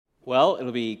Well,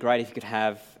 it'll be great if you could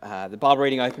have the Bible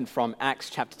reading open from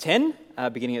Acts chapter 10,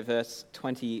 beginning at verse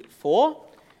 24,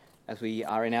 as we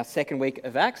are in our second week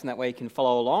of Acts, and that way you can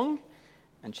follow along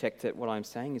and check that what I'm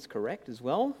saying is correct as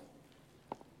well.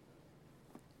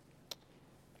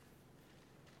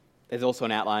 There's also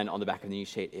an outline on the back of the news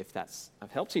sheet if that's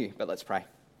of help to you, but let's pray.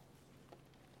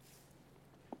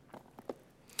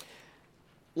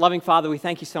 Loving Father, we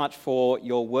thank you so much for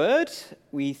your word.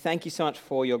 We thank you so much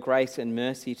for your grace and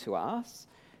mercy to us,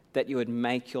 that you would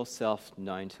make yourself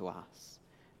known to us.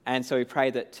 And so we pray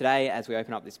that today, as we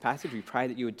open up this passage, we pray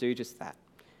that you would do just that.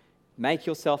 Make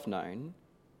yourself known,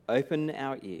 open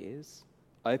our ears,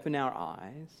 open our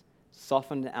eyes,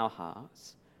 soften our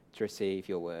hearts to receive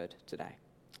your word today.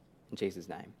 In Jesus'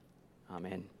 name,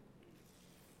 amen.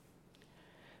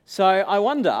 So I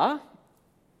wonder,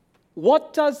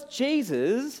 what does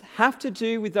Jesus have to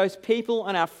do with those people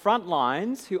on our front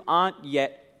lines who aren't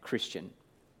yet Christian?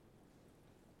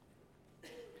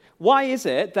 Why is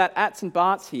it that at St.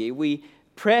 Bart's here we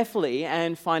prayerfully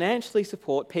and financially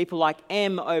support people like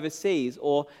M overseas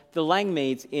or the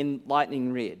Langmeads in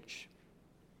Lightning Ridge?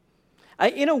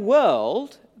 In a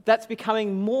world that's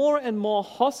becoming more and more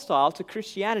hostile to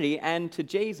Christianity and to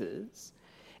Jesus,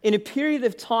 in a period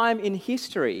of time in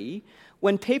history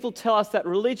when people tell us that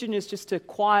religion is just a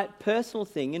quiet personal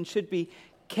thing and should be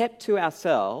kept to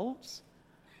ourselves,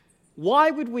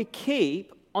 why would we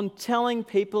keep on telling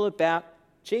people about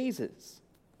Jesus?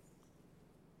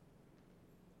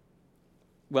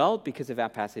 Well, because of our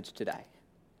passage today.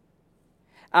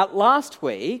 Last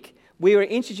week, we were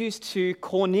introduced to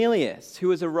Cornelius, who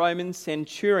was a Roman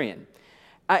centurion.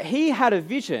 He had a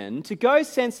vision to go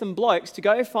send some blokes to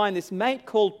go find this mate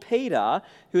called Peter,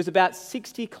 who was about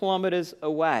 60 kilometres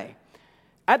away.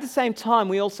 At the same time,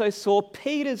 we also saw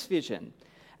Peter's vision.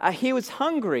 He was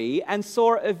hungry and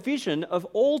saw a vision of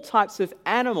all types of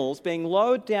animals being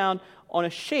lowered down on a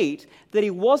sheet that he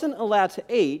wasn't allowed to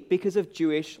eat because of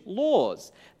Jewish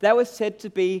laws. They were said to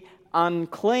be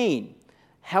unclean.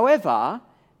 However,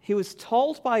 he was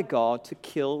told by God to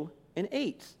kill and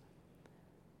eat.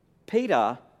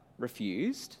 Peter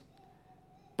refused,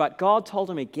 but God told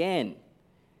him again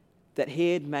that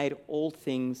he had made all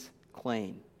things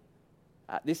clean.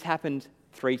 This happened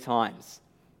 3 times.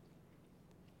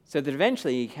 So that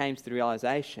eventually he came to the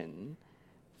realization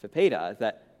for Peter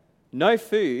that no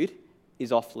food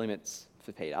is off limits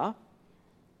for Peter,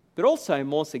 but also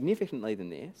more significantly than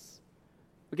this,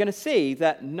 we're going to see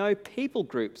that no people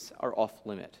groups are off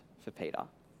limit for Peter,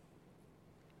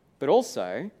 but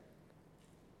also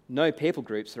no people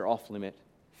groups are off limit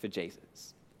for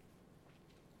Jesus.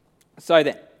 So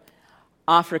then,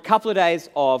 after a couple of days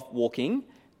of walking,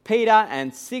 Peter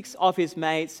and 6 of his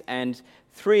mates and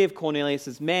 3 of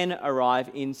Cornelius' men arrive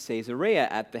in Caesarea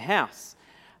at the house.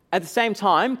 At the same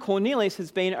time, Cornelius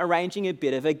has been arranging a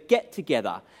bit of a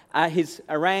get-together. He's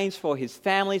arranged for his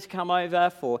family to come over,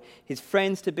 for his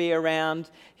friends to be around.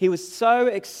 He was so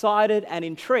excited and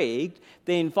intrigued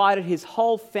that he invited his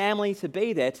whole family to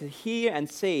be there to hear and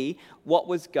see what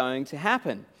was going to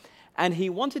happen. And he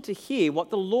wanted to hear what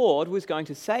the Lord was going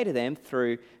to say to them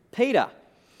through Peter.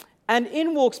 And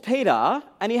in walks Peter,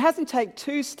 and he hasn't taken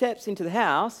 2 steps into the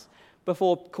house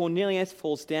before Cornelius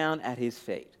falls down at his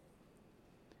feet.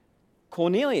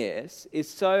 Cornelius is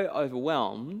so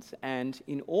overwhelmed and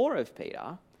in awe of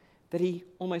Peter that he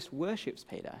almost worships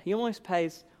Peter. He almost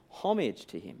pays homage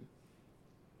to him.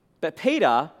 But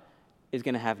Peter is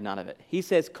going to have none of it. He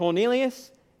says,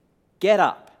 "Cornelius, get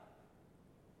up.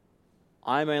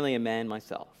 I'm only a man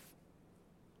myself."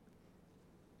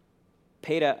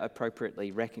 Peter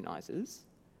appropriately recognizes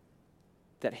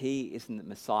that he isn't the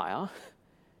Messiah.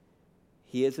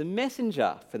 He is a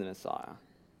messenger for the Messiah.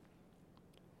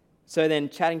 So then,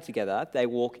 chatting together, they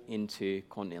walk into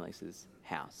Cornelius'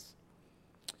 house.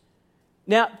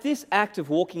 Now, this act of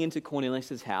walking into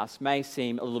Cornelius' house may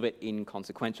seem a little bit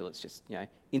inconsequential. It's just,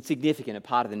 insignificant, a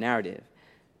part of the narrative.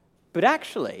 But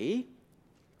actually,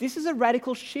 this is a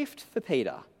radical shift for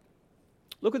Peter.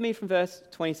 Look with me from verse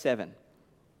 27.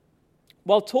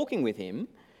 While talking with him,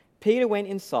 Peter went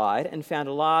inside and found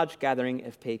a large gathering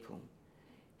of people.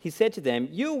 He said to them,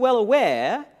 "You are well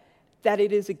aware that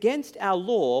it is against our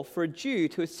law for a Jew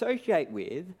to associate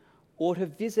with or to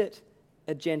visit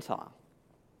a Gentile."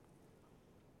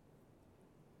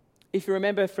 If you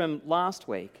remember from last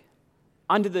week,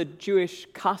 under the Jewish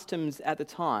customs at the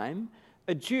time,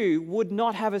 a Jew would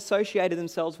not have associated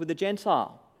themselves with a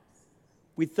Gentile,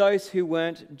 with those who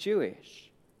weren't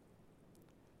Jewish.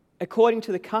 According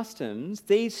to the customs,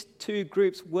 these 2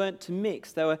 groups weren't to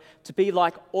mix. They were to be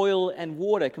like oil and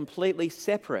water, completely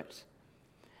separate.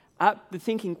 The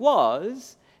thinking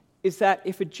was, is that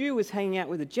if a Jew was hanging out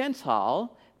with a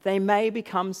Gentile, they may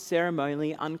become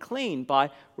ceremonially unclean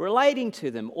by relating to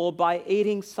them or by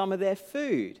eating some of their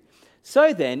food.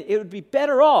 So then, it would be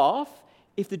better off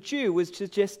if the Jew was to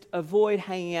just avoid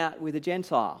hanging out with a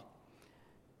Gentile,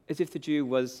 as if the Jew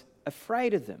was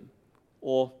afraid of them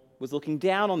or was looking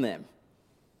down on them.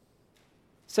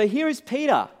 So here is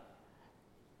Peter.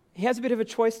 He has a bit of a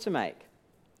choice to make.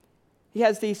 He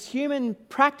has these human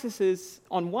practices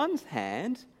on one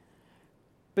hand,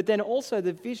 but then also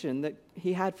the vision that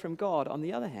he had from God on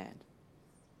the other hand.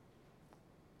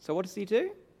 So what does he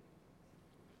do?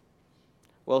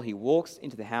 Well, he walks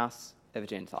into the house of a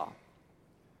Gentile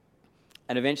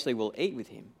and eventually will eat with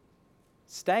him,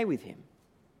 stay with him.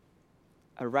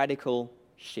 A radical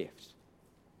shift.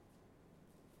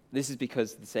 This is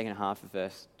because of the second half of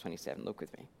verse 27. Look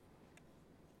with me.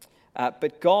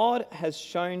 But God has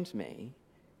shown to me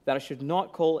that I should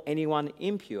not call anyone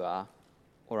impure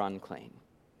or unclean.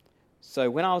 So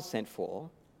when I was sent for,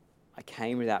 I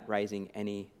came without raising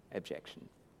any objection.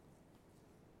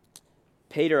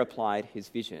 Peter applied his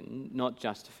vision not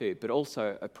just to food, but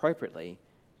also appropriately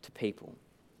to people.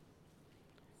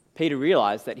 Peter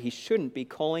realized that he shouldn't be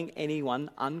calling anyone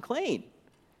unclean.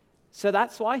 So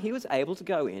that's why he was able to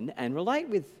go in and relate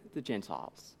with the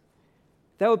Gentiles.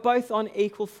 They were both on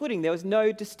equal footing. There was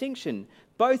no distinction.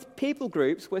 Both people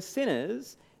groups were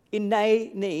sinners in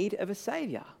need of a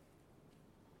saviour.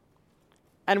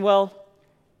 And well,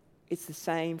 it's the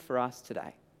same for us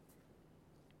today.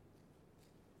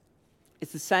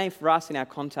 It's the same for us in our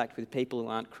contact with people who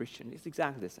aren't Christian. It's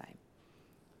exactly the same.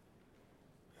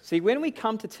 See, when we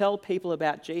come to tell people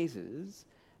about Jesus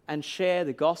and share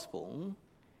the gospel,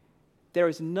 there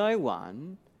is no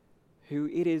one who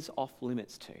it is off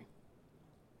limits to.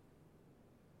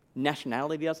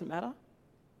 Nationality doesn't matter.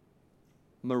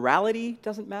 Morality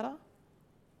doesn't matter.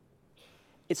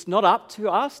 It's not up to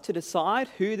us to decide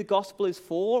who the gospel is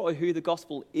for or who the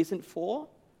gospel isn't for,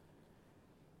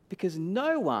 because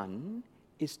no one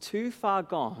is too far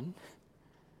gone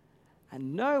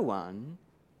and no one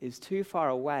is too far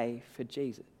away for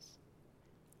Jesus.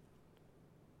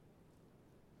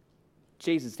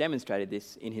 Jesus demonstrated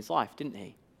this in his life, didn't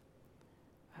he?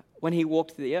 When he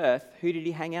walked the earth, who did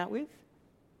he hang out with?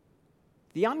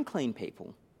 The unclean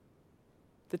people,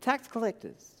 the tax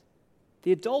collectors,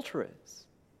 the adulterers,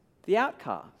 the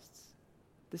outcasts,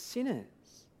 the sinners.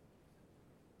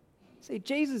 See,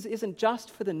 Jesus isn't just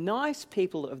for the nice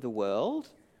people of the world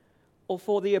or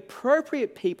for the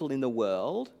appropriate people in the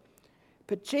world,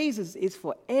 but Jesus is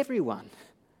for everyone.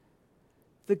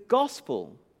 The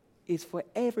gospel is for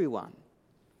everyone.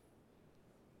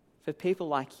 For people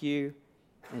like you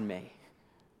and me.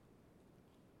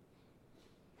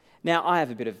 Now, I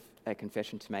have a bit of a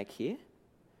confession to make here.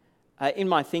 In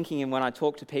my thinking and when I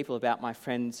talk to people about my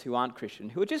friends who aren't Christian,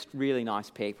 who are just really nice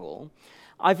people,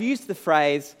 I've used the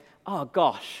phrase, oh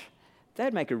gosh,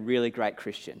 they'd make a really great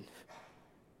Christian.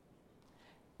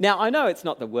 Now, I know it's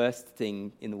not the worst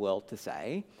thing in the world to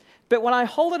say, but when I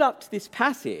hold it up to this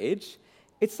passage,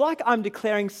 it's like I'm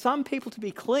declaring some people to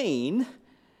be clean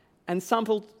and some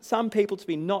people to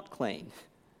be not clean.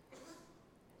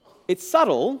 It's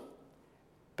subtle,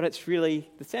 but it's really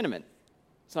the sentiment.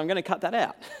 So I'm going to cut that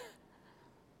out.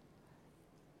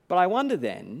 But I wonder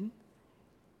then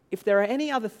if there are any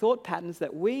other thought patterns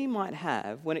that we might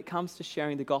have when it comes to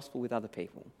sharing the gospel with other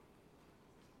people.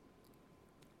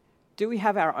 Do we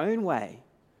have our own way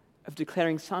of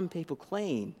declaring some people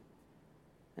clean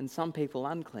and some people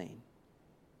unclean?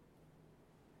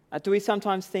 Do we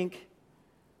sometimes think,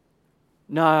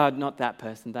 no, not that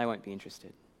person, they won't be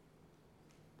interested?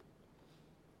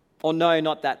 Or no,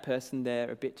 not that person,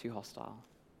 they're a bit too hostile.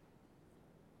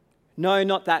 No,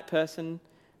 not that person,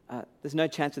 there's no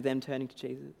chance of them turning to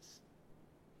Jesus.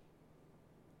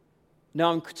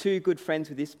 No, I'm too good friends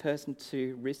with this person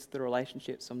to risk the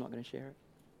relationship, so I'm not going to share it.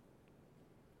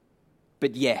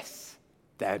 But yes,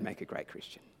 they would make a great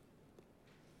Christian.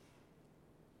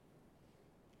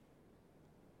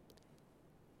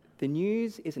 The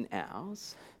news isn't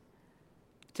ours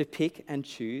to pick and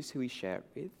choose who we share it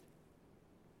with.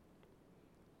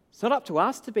 It's not up to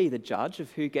us to be the judge of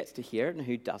who gets to hear it and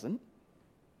who doesn't.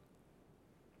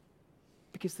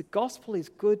 Because the gospel is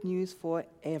good news for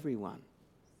everyone.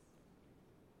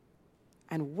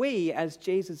 And we, as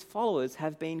Jesus' followers,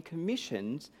 have been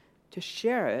commissioned to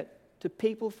share it to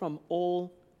people from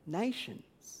all nations.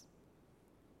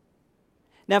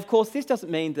 Now, of course, this doesn't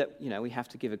mean that, we have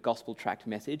to give a gospel tract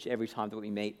message every time that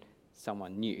we meet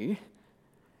someone new.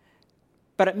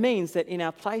 But it means that in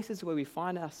our places where we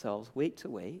find ourselves week to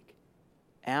week,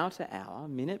 hour to hour,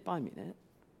 minute by minute,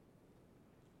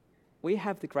 we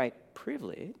have the great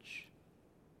privilege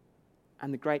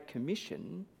and the great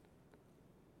commission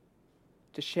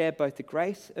to share both the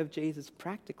grace of Jesus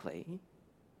practically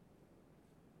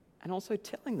and also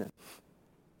telling them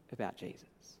about Jesus.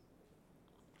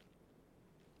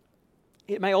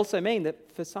 It may also mean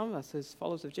that for some of us as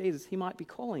followers of Jesus, he might be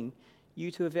calling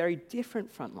you to a very different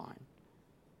front line,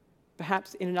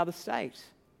 perhaps in another state,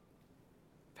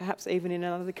 perhaps even in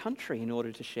another country in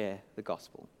order to share the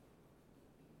gospel.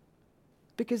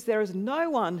 Because there is no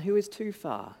one who is too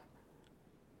far.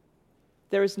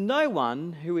 There is no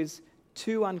one who is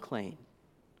too unclean,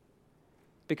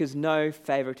 because no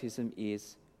favoritism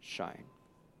is shown.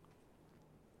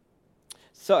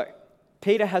 So,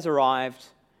 Peter has arrived.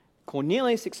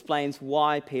 Cornelius explains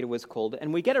why Peter was called,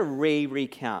 and we get a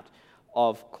recount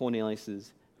of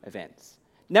Cornelius's events.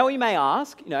 Now we may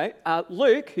ask,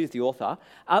 Luke, who's the author,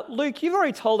 Luke, you've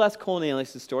already told us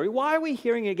Cornelius' story. Why are we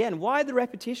hearing it again? Why the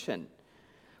repetition?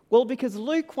 Well, because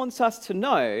Luke wants us to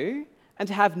know and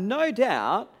to have no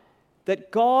doubt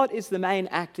that God is the main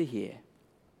actor here.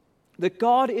 That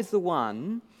God is the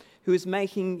one who is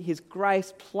making his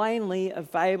grace plainly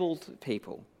available to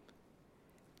people.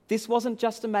 This wasn't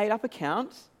just a made-up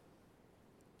account.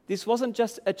 This wasn't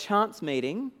just a chance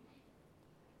meeting.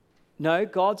 No,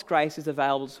 God's grace is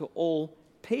available to all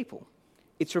people.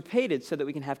 It's repeated so that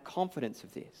we can have confidence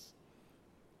of this.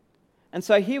 And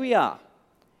so here we are.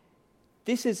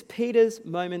 This is Peter's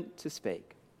moment to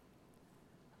speak.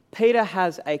 Peter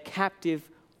has a captive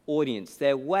audience.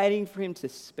 They're waiting for him to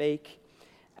speak.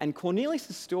 And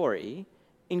Cornelius' story,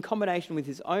 in combination with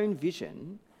his own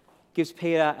vision, gives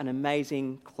Peter an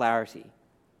amazing clarity.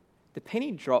 The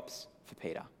penny drops for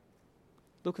Peter.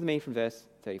 Look with me from verse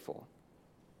 34.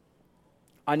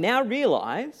 I now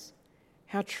realize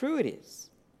how true it is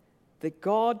that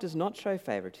God does not show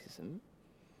favoritism,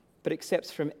 but accepts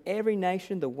from every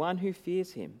nation the one who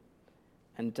fears him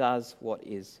and does what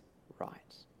is right.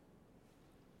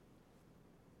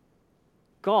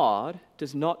 God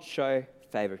does not show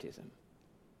favoritism.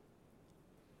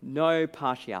 No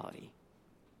partiality.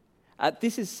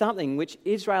 This is something which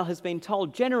Israel has been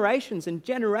told generations and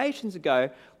generations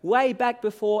ago, way back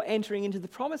before entering into the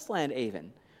promised land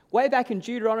even. Way back in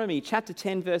Deuteronomy chapter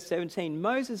 10, verse 17,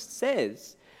 Moses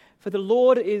says, "For the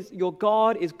Lord is your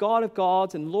God is God of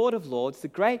gods and Lord of lords, the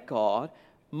great God,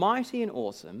 mighty and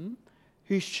awesome,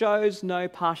 who shows no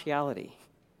partiality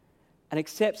and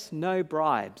accepts no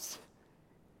bribes.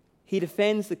 He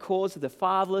defends the cause of the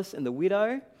fatherless and the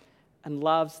widow and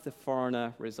loves the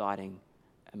foreigner residing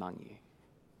among you."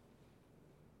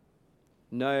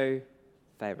 No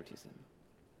favoritism.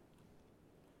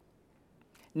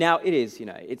 Now, it is,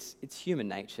 it's human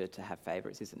nature to have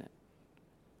favorites, isn't it?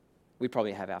 We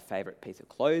probably have our favorite piece of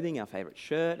clothing, our favorite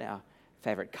shirt, our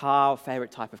favorite car,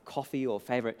 favorite type of coffee, or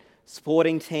favorite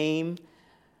sporting team.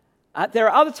 There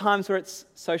are other times where it's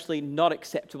socially not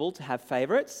acceptable to have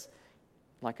favorites,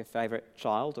 like a favorite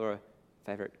child or a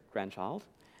favorite grandchild.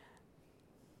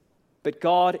 But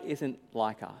God isn't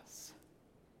like us.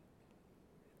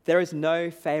 There is no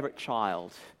favorite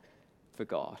child for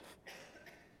God.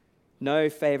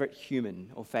 No favorite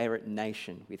human or favorite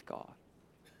nation with God.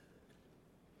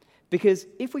 Because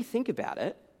if we think about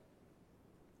it,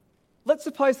 let's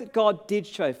suppose that God did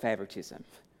show favoritism.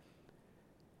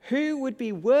 Who would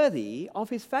be worthy of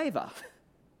his favor?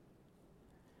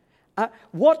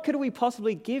 What could we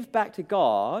possibly give back to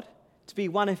God to be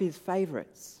one of his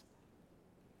favorites?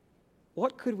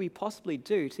 What could we possibly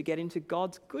do to get into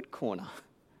God's good corner?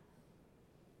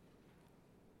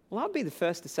 Well, I'd be the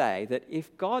first to say that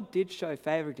if God did show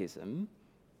favoritism,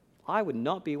 I would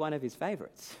not be one of his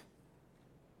favorites.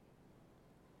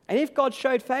 And if God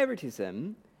showed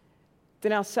favoritism,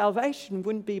 then our salvation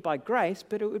wouldn't be by grace,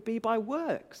 but it would be by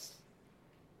works.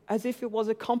 As if it was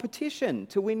a competition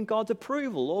to win God's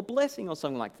approval or blessing or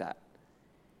something like that.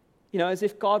 As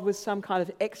if God was some kind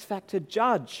of X Factor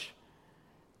judge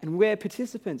and we're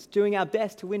participants doing our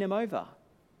best to win him over.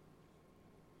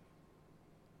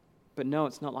 But no,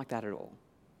 it's not like that at all.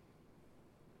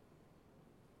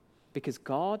 Because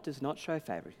God does not show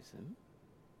favoritism,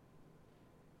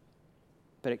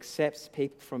 but accepts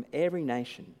people from every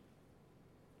nation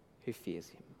who fears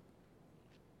him.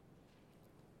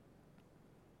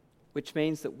 Which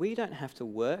means that we don't have to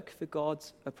work for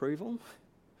God's approval.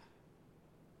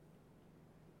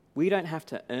 We don't have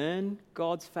to earn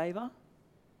God's favor,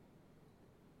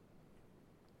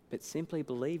 but simply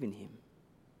believe in him,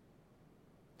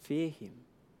 fear him,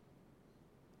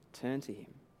 turn to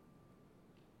him.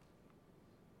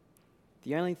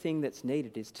 The only thing that's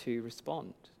needed is to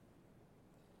respond.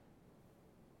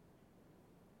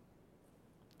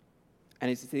 And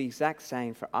it's the exact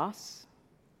same for us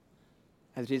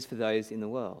as it is for those in the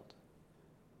world.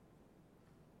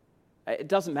 It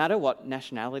doesn't matter what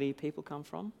nationality people come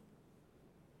from.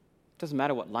 It doesn't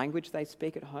matter what language they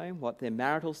speak at home, what their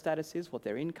marital status is, what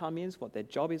their income is, what their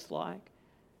job is like.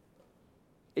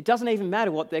 It doesn't even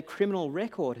matter what their criminal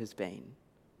record has been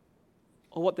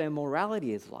or what their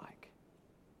morality is like.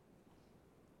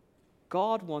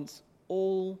 God wants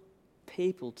all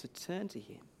people to turn to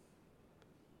him,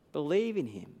 believe in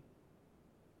him,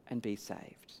 and be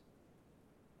saved.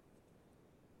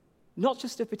 Not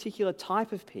just a particular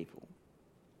type of people,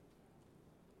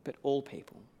 but all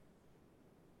people.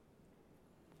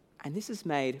 And this is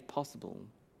made possible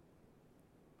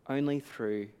only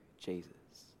through Jesus.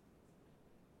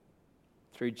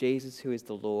 Through Jesus, who is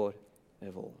the Lord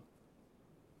of all.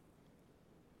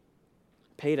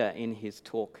 Peter, in his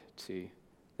talk to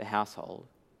the household,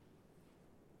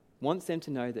 wants them to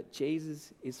know that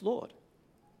Jesus is Lord,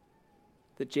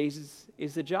 that Jesus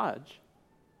is the judge,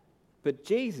 but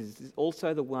Jesus is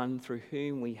also the one through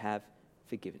whom we have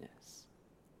forgiveness,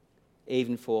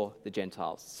 even for the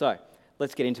Gentiles. So,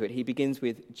 let's get into it. He begins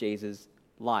with Jesus'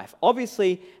 life.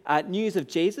 Obviously, news of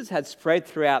Jesus had spread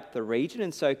throughout the region,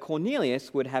 and so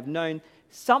Cornelius would have known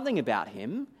something about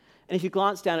him. And if you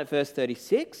glance down at verse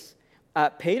 36,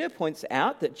 Peter points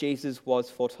out that Jesus was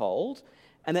foretold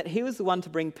and that he was the one to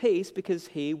bring peace because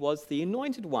he was the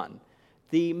anointed one,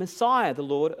 the Messiah, the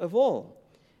Lord of all.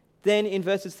 Then in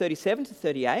verses 37 to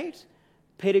 38,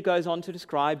 Peter goes on to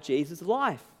describe Jesus'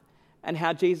 life and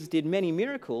how Jesus did many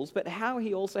miracles, but how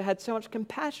he also had so much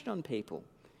compassion on people,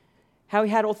 how he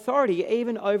had authority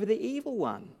even over the evil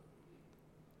one.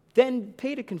 Then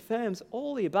Peter confirms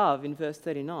all the above in verse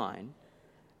 39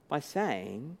 by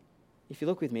saying, if you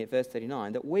look with me at verse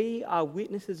 39, that we are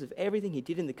witnesses of everything he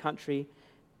did in the country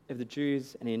of the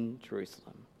Jews and in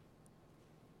Jerusalem.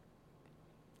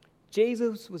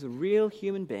 Jesus was a real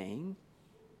human being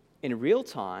in real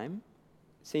time,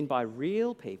 seen by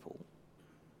real people.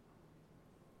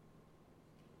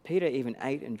 Peter even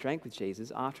ate and drank with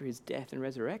Jesus after his death and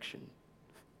resurrection.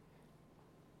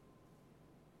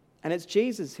 And it's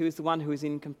Jesus who is the one who is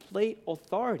in complete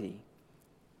authority,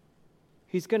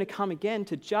 who's going to come again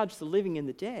to judge the living and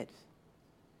the dead.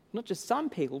 Not just some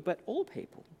people, but all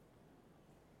people.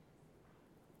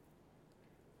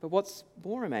 But what's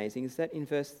more amazing is that in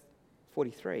verse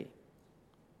 43,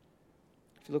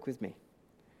 if you look with me,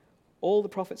 all the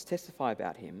prophets testify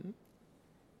about him,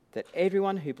 that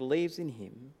everyone who believes in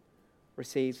him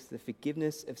receives the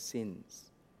forgiveness of sins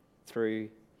through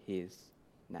his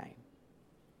name.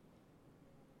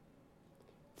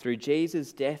 Through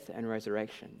Jesus' death and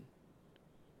resurrection,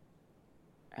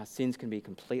 our sins can be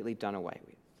completely done away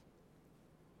with.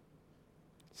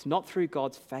 It's not through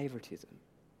God's favoritism.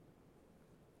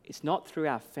 It's not through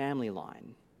our family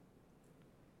line.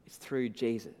 It's through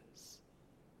Jesus.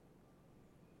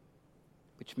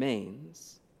 Which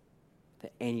means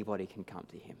that anybody can come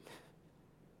to him.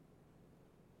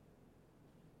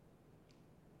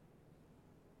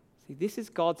 See, this is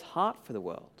God's heart for the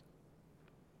world.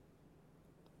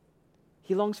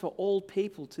 He longs for all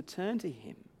people to turn to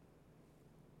him.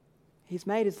 He's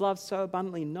made his love so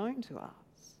abundantly known to us.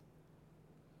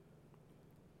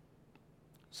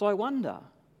 So I wonder,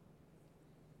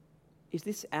 is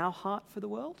this our heart for the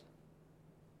world?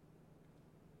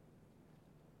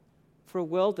 For a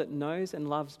world that knows and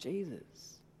loves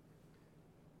Jesus?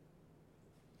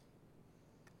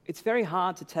 It's very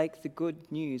hard to take the good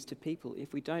news to people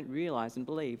if we don't realize and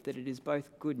believe that it is both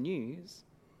good news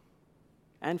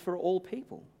and for all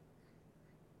people.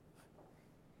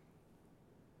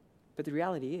 But the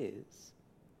reality is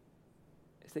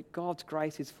that God's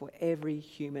grace is for every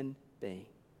human being.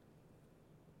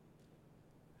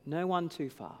 No one too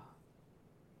far.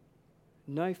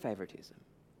 No favoritism.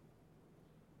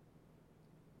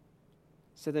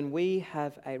 So then we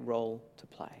have a role to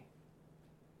play.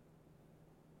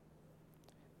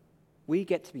 We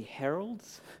get to be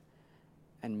heralds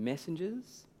and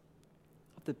messengers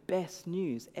of the best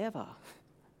news ever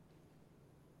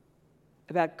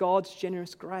about God's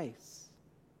generous grace,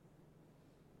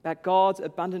 about God's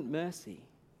abundant mercy,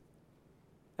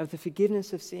 of the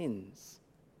forgiveness of sins,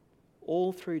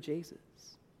 all through Jesus.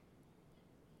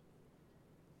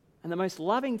 And the most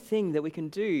loving thing that we can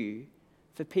do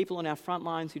for people on our front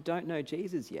lines who don't know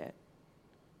Jesus yet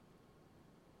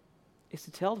is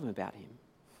to tell them about him.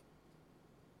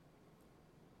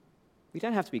 We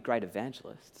don't have to be great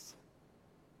evangelists.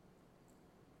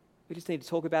 We just need to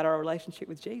talk about our relationship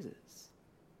with Jesus.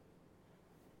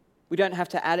 We don't have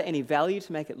to add any value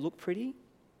to make it look pretty.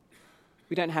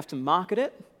 We don't have to market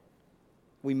it.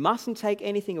 We mustn't take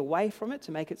anything away from it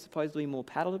to make it supposedly more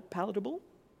palatable.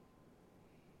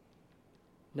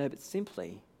 No, but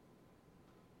simply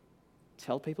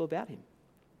tell people about him.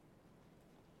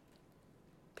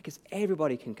 Because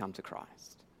everybody can come to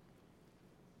Christ.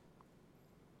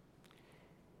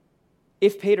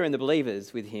 If Peter and the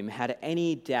believers with him had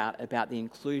any doubt about the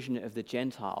inclusion of the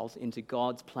Gentiles into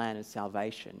God's plan of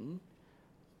salvation,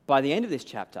 by the end of this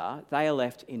chapter, they are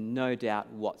left in no doubt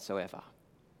whatsoever.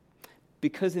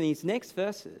 Because in these next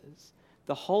verses,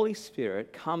 the Holy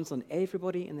Spirit comes on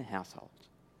everybody in the household.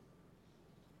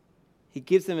 He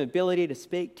gives them ability to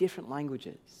speak different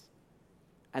languages,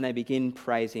 and they begin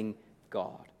praising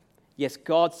God. Yes,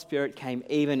 God's Spirit came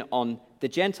even on the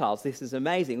Gentiles. This is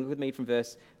amazing. Look with me from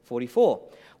verse 44.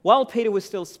 While Peter was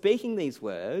still speaking these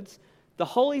words, the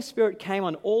Holy Spirit came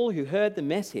on all who heard the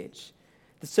message.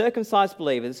 The circumcised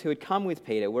believers who had come with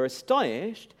Peter were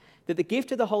astonished that the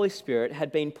gift of the Holy Spirit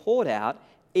had been poured out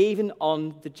even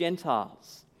on the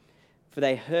Gentiles, for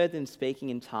they heard them speaking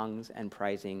in tongues and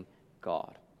praising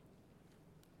God.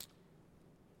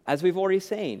 As we've already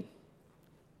seen,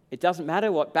 it doesn't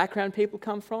matter what background people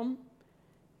come from.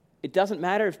 It doesn't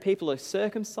matter if people are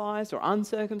circumcised or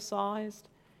uncircumcised.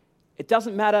 It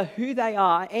doesn't matter who they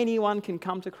are. Anyone can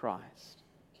come to Christ.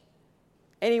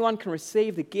 Anyone can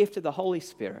receive the gift of the Holy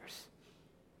Spirit.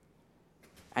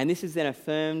 And this is then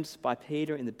affirmed by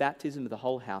Peter in the baptism of the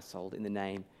whole household in the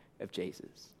name of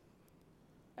Jesus,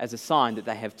 as a sign that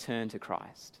they have turned to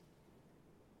Christ,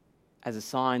 as a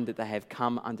sign that they have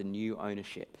come under new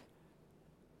ownership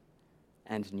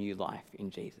and new life in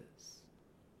Jesus.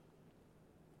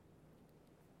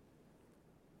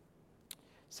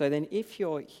 So then, if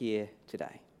you're here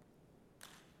today,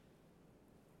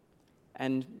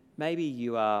 and maybe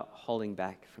you are holding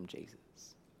back from Jesus,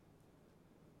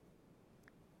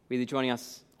 either joining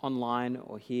us online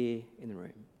or here in the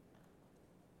room,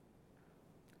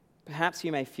 perhaps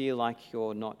you may feel like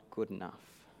you're not good enough.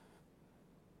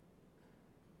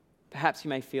 Perhaps you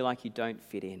may feel like you don't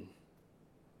fit in.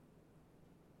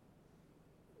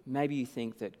 Maybe you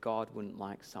think that God wouldn't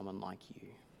like someone like you.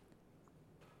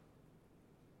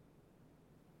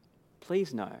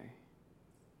 Please know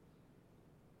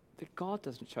that God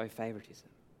doesn't show favoritism.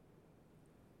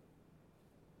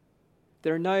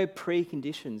 There are no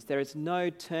preconditions. There is no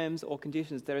terms or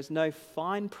conditions. There is no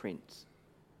fine print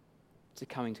to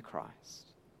coming to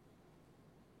Christ.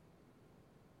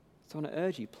 So I want to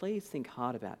urge you, please think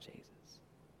hard about Jesus.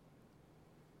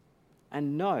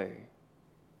 And know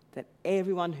that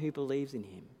everyone who believes in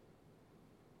him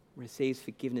receives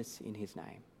forgiveness in his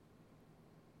name.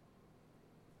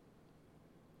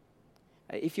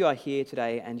 If you are here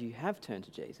today and you have turned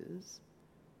to Jesus,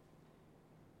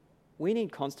 we need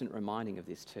constant reminding of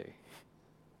this too.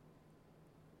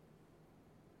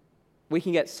 We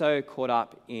can get so caught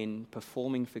up in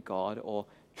performing for God or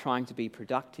trying to be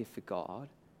productive for God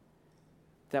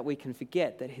that we can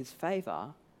forget that his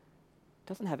favour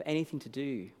doesn't have anything to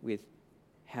do with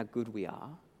how good we are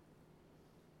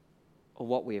or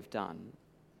what we have done.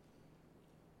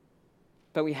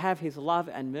 But we have his love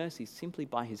and mercy simply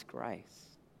by his grace.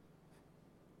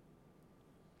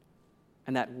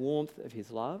 And that warmth of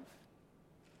his love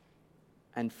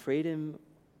and freedom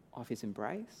of his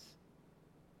embrace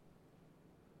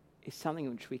is something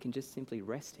which we can just simply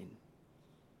rest in,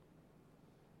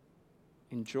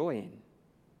 enjoy in,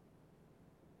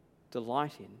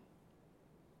 delight in,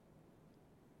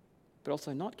 but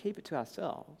also not keep it to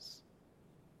ourselves,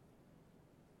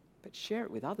 but share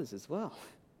it with others as well.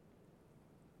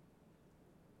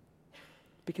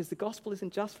 Because the gospel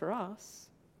isn't just for us.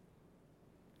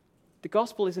 The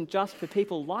gospel isn't just for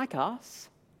people like us.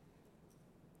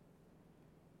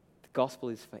 The gospel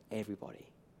is for everybody.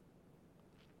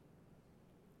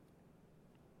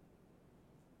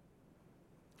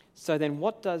 So then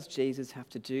what does Jesus have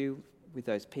to do with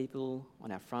those people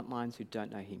on our front lines who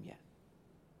don't know him yet?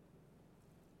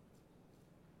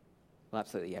 Well,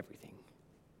 absolutely everything.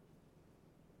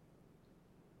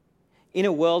 In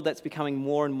a world that's becoming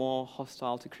more and more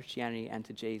hostile to Christianity and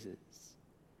to Jesus,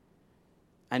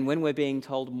 and when we're being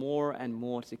told more and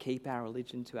more to keep our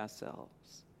religion to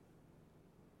ourselves,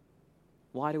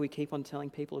 why do we keep on telling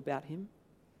people about him?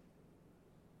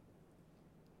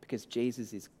 Because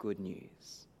Jesus is good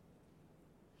news.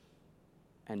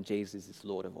 And Jesus is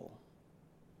Lord of all.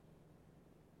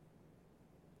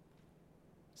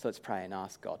 So let's pray and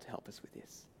ask God to help us with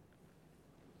this.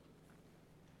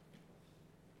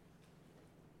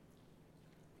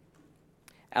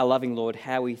 Our loving Lord,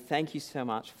 how we thank you so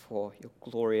much for your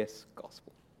glorious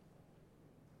gospel.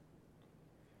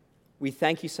 We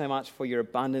thank you so much for your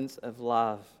abundance of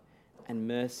love and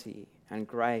mercy and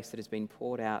grace that has been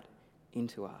poured out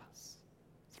into us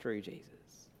through Jesus.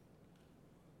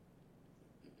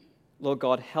 Lord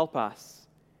God, help us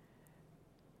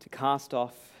to cast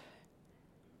off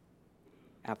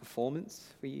our performance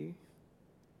for you,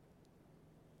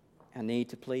 our need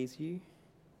to please you.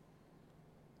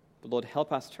 But Lord,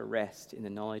 help us to rest in the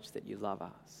knowledge that you love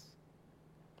us.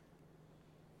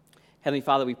 Heavenly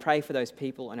Father, we pray for those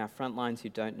people on our front lines who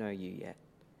don't know you yet.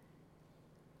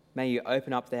 May you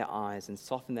open up their eyes and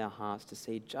soften their hearts to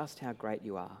see just how great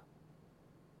you are.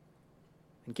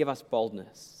 And give us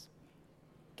boldness,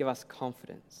 give us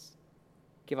confidence,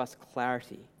 give us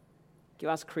clarity, give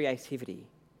us creativity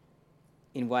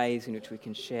in ways in which we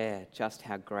can share just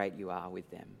how great you are with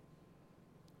them,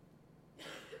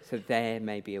 so there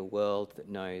may be a world that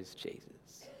knows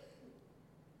Jesus.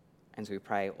 And so we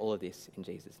pray all of this in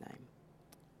Jesus' name.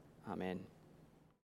 Amen.